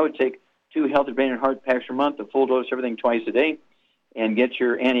is. So I would take 2 healthy brain and heart packs per month, a full dose, everything twice a day, and get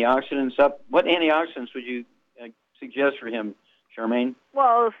your antioxidants up. What antioxidants would you suggest for him, Charmaine?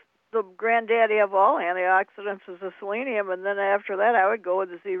 Well, the granddaddy of all antioxidants is the selenium, and then after that I would go with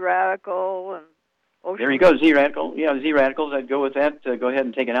the Z-Radical and Ocean. There you go, Z-Radical. Yeah, Z-Radicals, I'd go with that. Go ahead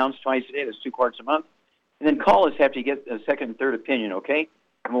and take an ounce twice a day. That's 2 quarts a month. And then call us after you get a second and third opinion, okay?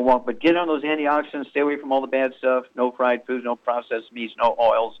 And we'll walk. But get on those antioxidants. Stay away from all the bad stuff. No fried foods, no processed meats, no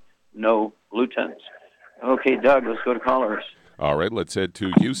oils, no glutens. Okay, Doug, let's go to callers. All right, let's head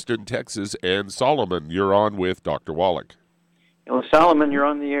to Houston, Texas. And Solomon, you're on with Dr. Wallach. Well, Solomon, you're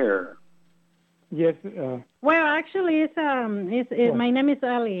on the air. Yes. Well, actually, my name is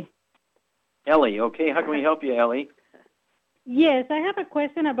Ellie. Ellie, okay. How can we help you, Ellie? Yes, I have a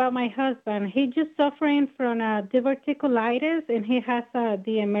question about my husband. He's just suffering from diverticulitis, and he has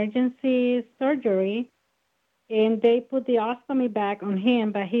the emergency surgery, and they put the ostomy bag on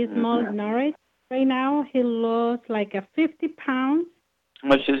him, but he's malnourished. Right now, he lost like 50 pounds. How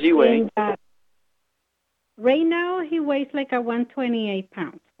much does he weigh? And, right now, he weighs like 128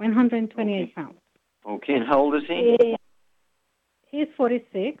 pounds, 128 pounds. Okay, and how old is he? He's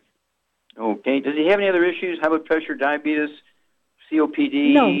 46. Okay. Does he have any other issues? High blood pressure, diabetes,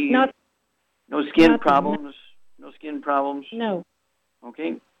 COPD? No skin problems? No skin problems? No.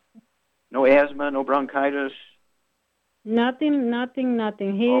 Okay. No asthma, no bronchitis? Nothing.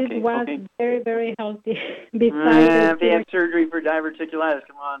 He was very, very healthy. Besides if he had surgery for diverticulitis,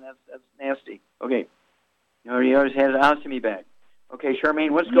 come on, that's nasty. Okay. He always has an ostomy bag. Okay,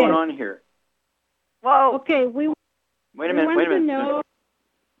 Charmaine, what's going on here? Well, okay, Wait a minute. Know.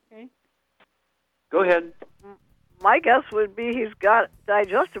 Go ahead. My guess would be he's got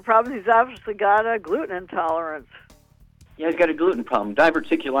digestive problems. He's obviously got a gluten intolerance. Yeah, he's got a gluten problem.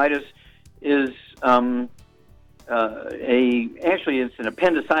 Diverticulitis is actually it's an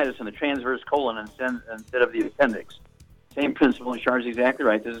appendicitis in the transverse colon instead of the appendix. Same principle. Char's exactly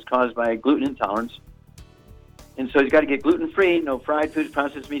right. This is caused by gluten intolerance. And so he's got to get gluten-free, no fried foods,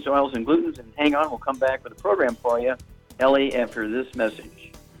 processed meats, oils, and glutens. And hang on, we'll come back with a program for you, Ellie, after this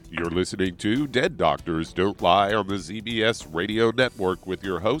message. You're listening to Dead Doctors Don't Lie on the ZBS Radio Network with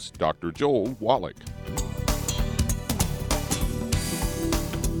your host, Dr. Joel Wallach.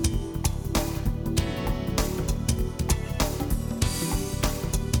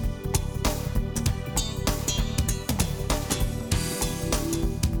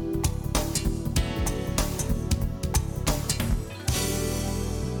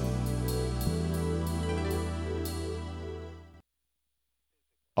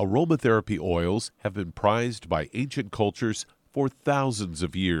 Aromatherapy oils have been prized by ancient cultures for thousands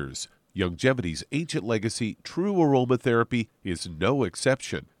of years. Youngevity's ancient legacy, True Aromatherapy, is no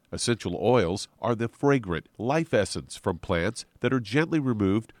exception. Essential oils are the fragrant life essence from plants that are gently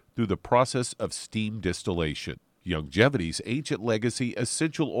removed through the process of steam distillation. Youngevity's ancient legacy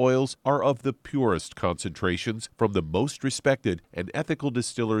essential oils are of the purest concentrations from the most respected and ethical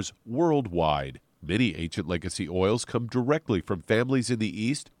distillers worldwide. Many ancient legacy oils come directly from families in the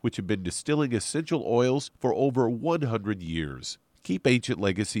East which have been distilling essential oils for over 100 years. Keep Ancient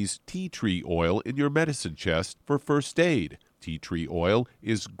Legacy's tea tree oil in your medicine chest for first aid. Tea tree oil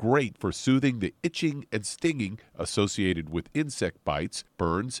is great for soothing the itching and stinging associated with insect bites,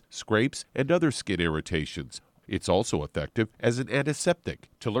 burns, scrapes, and other skin irritations. It's also effective as an antiseptic.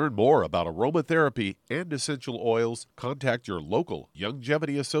 To learn more about aromatherapy and essential oils, contact your local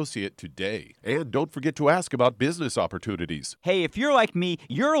Youngevity associate today. And don't forget to ask about business opportunities. Hey, if you're like me,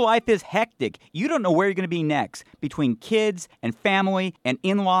 your life is hectic. You don't know where you're going to be next. Between kids and family and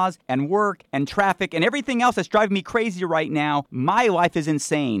in-laws and work and traffic and everything else that's driving me crazy right now, my life is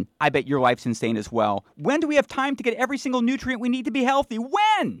insane. I bet your life's insane as well. When do we have time to get every single nutrient we need to be healthy?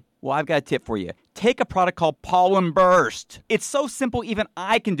 When? Well, I've got a tip for you. Take a product called Pollen Burst. It's so simple, even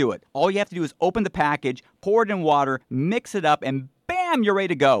I can do it. All you have to do is open the package, pour it in water, mix it up, and bam, you're ready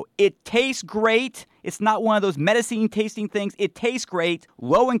to go. It tastes great. It's not one of those medicine-tasting things. It tastes great,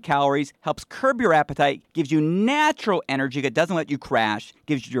 low in calories, helps curb your appetite, gives you natural energy that doesn't let you crash,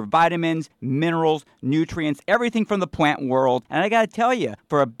 gives you your vitamins, minerals, nutrients, everything from the plant world. And I got to tell you,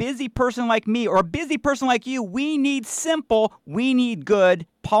 for a busy person like me or a busy person like you, we need simple, we need good.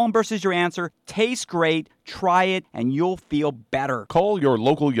 Pollen Burst is your answer. Tastes great. Try it, and you'll feel better. Call your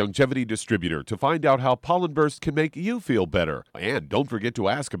local Youngevity distributor to find out how Pollen Burst can make you feel better. And don't forget to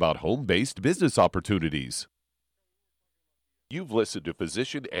ask about home-based business opportunities. You've listened to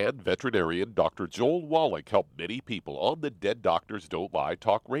physician and veterinarian Dr. Joel Wallach help many people on the Dead Doctors Don't Lie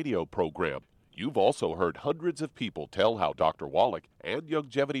talk radio program. You've also heard hundreds of people tell how Dr. Wallach and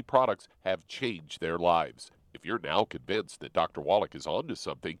Youngevity products have changed their lives. If you're now convinced that Dr. Wallach is onto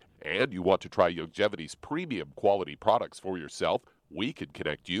something and you want to try Youngevity's premium quality products for yourself, we can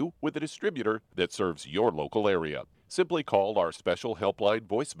connect you with a distributor that serves your local area. Simply call our special helpline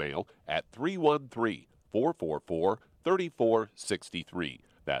voicemail at 313-444-3463.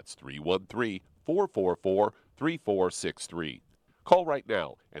 That's 313-444-3463. Call right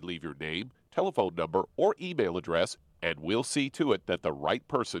now and leave your name, telephone number, or email address, and we'll see to it that the right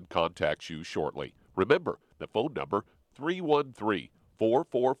person contacts you shortly. Remember, the phone number,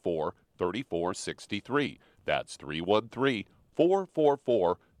 313-444-3463. That's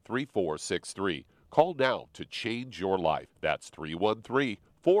 313-444-3463. Call now to change your life. That's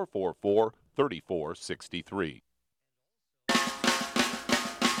 313-444-3463.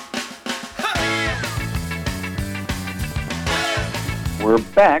 We're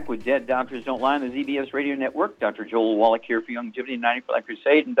back with Dead Doctors Don't Lie on the ZBS Radio Network. Dr. Joel Wallach here for Youngevity 94 Life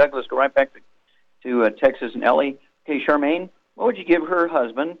Crusade. And Doug, let's go right back to Texas and Ellie. Okay, Charmaine, what would you give her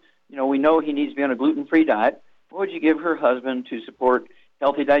husband? You know, we know he needs to be on a gluten-free diet. What would you give her husband to support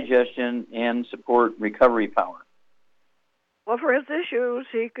healthy digestion and support recovery power? Well, for his issues,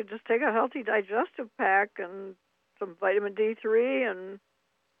 he could just take a healthy digestive pack and some vitamin D3 and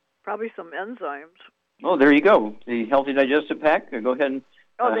probably some enzymes. Oh, there you go. The healthy digestive pack. Go ahead and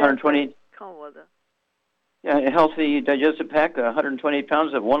 120. Come with it. Yeah, a healthy digestive pack, 128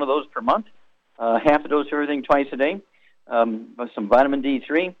 pounds of one of those per month. Half a dose of everything twice a day. Some vitamin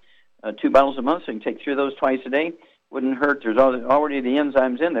D3, 2 bottles a month, so you can take 3 of those twice a day. Wouldn't hurt. There's already the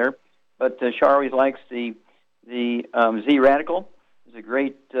enzymes in there. But Char always likes the Z Radical. It's a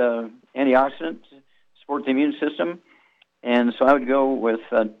great antioxidant, supports the immune system. And so I would go with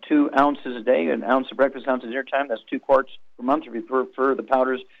 2 ounces a day, an ounce of breakfast, ounce of dinner time. That's 2 quarts per month. If you prefer the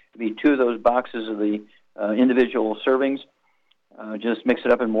powders, it would be 2 of those boxes of the individual servings. Just mix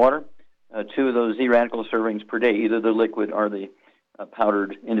it up in water. 2 of those Z-Radical servings per day, either the liquid or the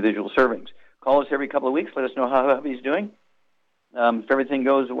powdered individual servings. Call us every couple of weeks. Let us know how hubby's doing. If everything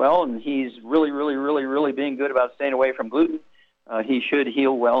goes well and he's really being good about staying away from gluten, he should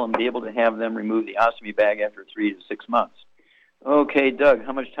heal well and be able to have them remove the ostomy bag after 3 to 6 months. Okay, Doug,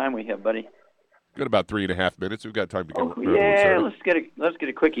 how much time we have, buddy? Got about 3.5 minutes. We've got time to go. Let's get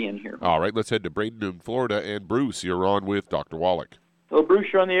a quickie in here. All right, let's head to Bradenton, Florida. And Bruce, you're on with Dr. Wallach. So,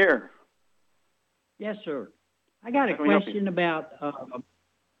 Bruce, you're on the air. Yes, sir. I got a question about,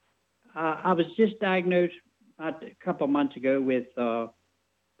 I was just diagnosed a couple of months ago with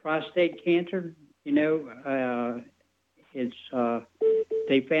prostate cancer. You know,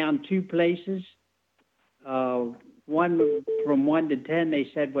 they found 2 places. One from 1 to 10 they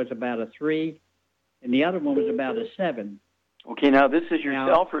said was about a 3, and the other one was about a 7. Okay, now this is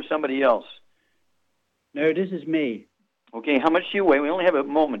yourself or somebody else? No, this is me. Okay, how much do you weigh? We only have a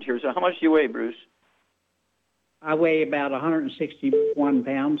moment here, so how much do you weigh, Bruce? I weigh about 161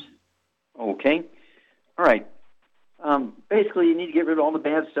 pounds. Okay. All right. Basically, you need to get rid of all the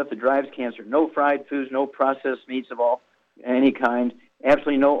bad stuff that drives cancer. No fried foods, no processed meats of any kind.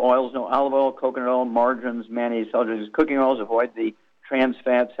 Absolutely no oils, no olive oil, coconut oil, margarines, mayonnaise, salad, cooking oils. Avoid the trans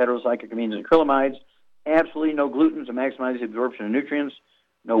fats, heterocyclamines, and acrylamides. Absolutely no gluten to maximize the absorption of nutrients.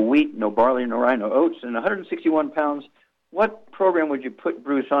 No wheat, no barley, no rye, no oats. And 161 pounds. What program would you put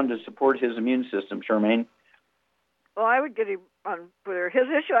Bruce on to support his immune system, Charmaine? Well, I would get him on, for his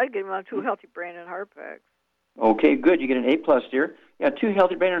issue, I'd get him on 2 healthy brain and heart packs. Okay, good. You get an A+, dear. Yeah, 2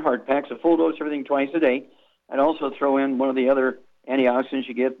 healthy brain and heart packs, a full dose of everything twice a day. I'd also throw in one of the other antioxidants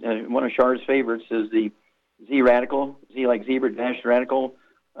you get. One of Char's favorites is the Z-Radical, Z like zebra dash radical,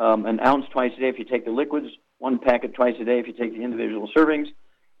 an ounce twice a day if you take the liquids, 1 packet twice a day if you take the individual servings.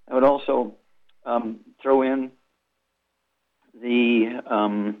 I would also throw in the,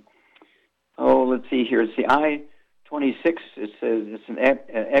 let's see here. It's the I-26. It says it's an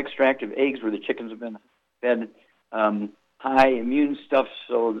extract of eggs where the chickens have been fed high immune stuff,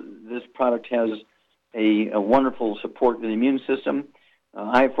 so this product has a wonderful support to the immune system.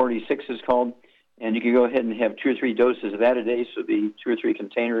 I-46 is called, and you can go ahead and have 2 or 3 doses of that a day, so it'd be 2 or 3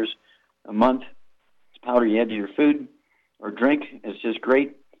 containers a month. It's powder you add to your food or drink. It's just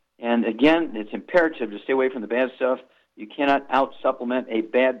great. And again, it's imperative to stay away from the bad stuff. You cannot out-supplement a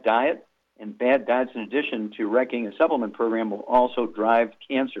bad diet, and bad diets, in addition to wrecking a supplement program, will also drive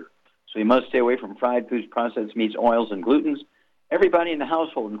cancer. So you must stay away from fried foods, processed meats, oils, and glutens. Everybody in the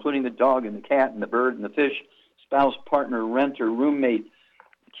household, including the dog and the cat and the bird and the fish, spouse, partner, renter, roommate,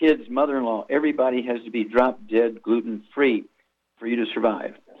 kids, mother-in-law, everybody has to be drop-dead gluten-free for you to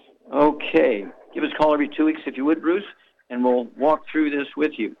survive. Okay. Give us a call every 2 weeks if you would, Bruce, and we'll walk through this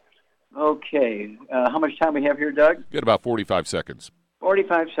with you. Okay. How much time we have here, Doug? Get about 45 seconds.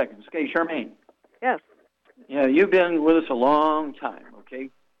 45 seconds. Okay, Charmaine. Yes. Yeah, you've been with us a long time, okay?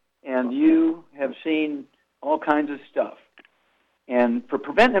 And you have seen all kinds of stuff. And for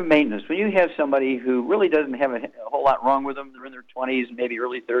preventive maintenance, when you have somebody who really doesn't have a whole lot wrong with them, they're in their 20s, maybe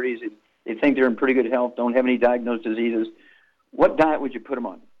early 30s, they think they're in pretty good health, don't have any diagnosed diseases, what diet would you put them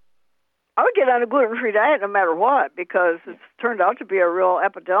on? I would get on a gluten-free diet no matter what, because it's turned out to be a real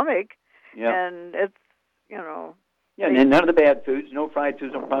epidemic. Yeah. And it's, you know. Yeah, and none of the bad foods, no fried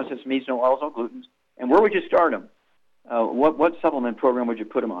foods, no processed meats, no oils, no glutens. And where would you start them? What supplement program would you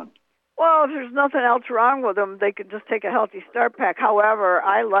put them on? Well, if there's nothing else wrong with them, they could just take a Healthy Start Pack. However,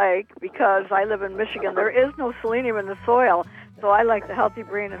 because I live in Michigan, there is no selenium in the soil, so I like the Healthy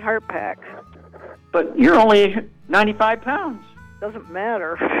Brain and Heart Pack. But you're only 95 pounds. Doesn't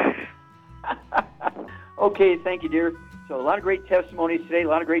matter. Okay, thank you, dear. So a lot of great testimonies today, a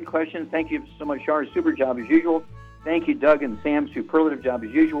lot of great questions. Thank you so much, Char. Super job as usual. Thank you, Doug and Sam. Superlative job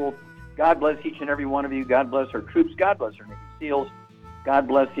as usual. God bless each and every one of you. God bless our troops. God bless our Navy SEALs. God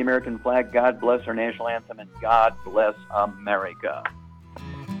bless the American flag. God bless our national anthem. And God bless America.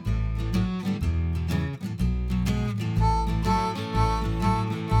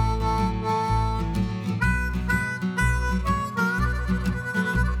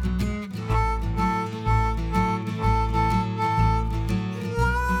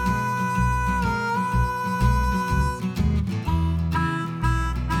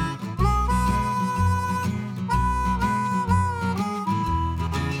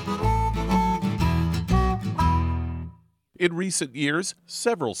 In recent years,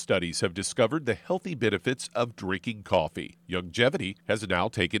 several studies have discovered the healthy benefits of drinking coffee. Youngevity has now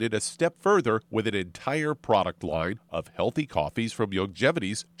taken it a step further with an entire product line of healthy coffees from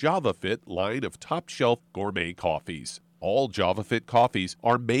Youngevity's JavaFit line of top-shelf gourmet coffees. All JavaFit coffees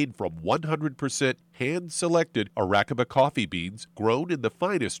are made from 100% hand-selected Arabica coffee beans grown in the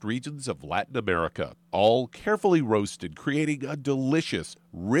finest regions of Latin America, all carefully roasted, creating a delicious,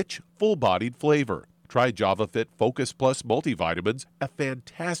 rich, full-bodied flavor. Try JavaFit Focus Plus multivitamins, a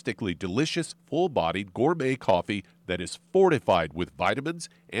fantastically delicious, full-bodied gourmet coffee that is fortified with vitamins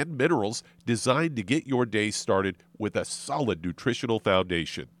and minerals designed to get your day started with a solid nutritional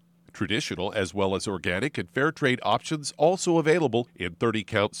foundation. Traditional as well as organic and fair trade options also available in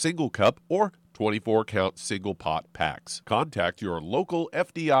 30-count single cup or 24-count single pot packs. Contact your local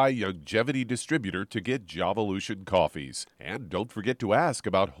FDI Youngevity distributor to get Javalution coffees. And don't forget to ask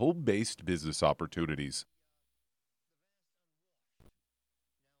about home-based business opportunities.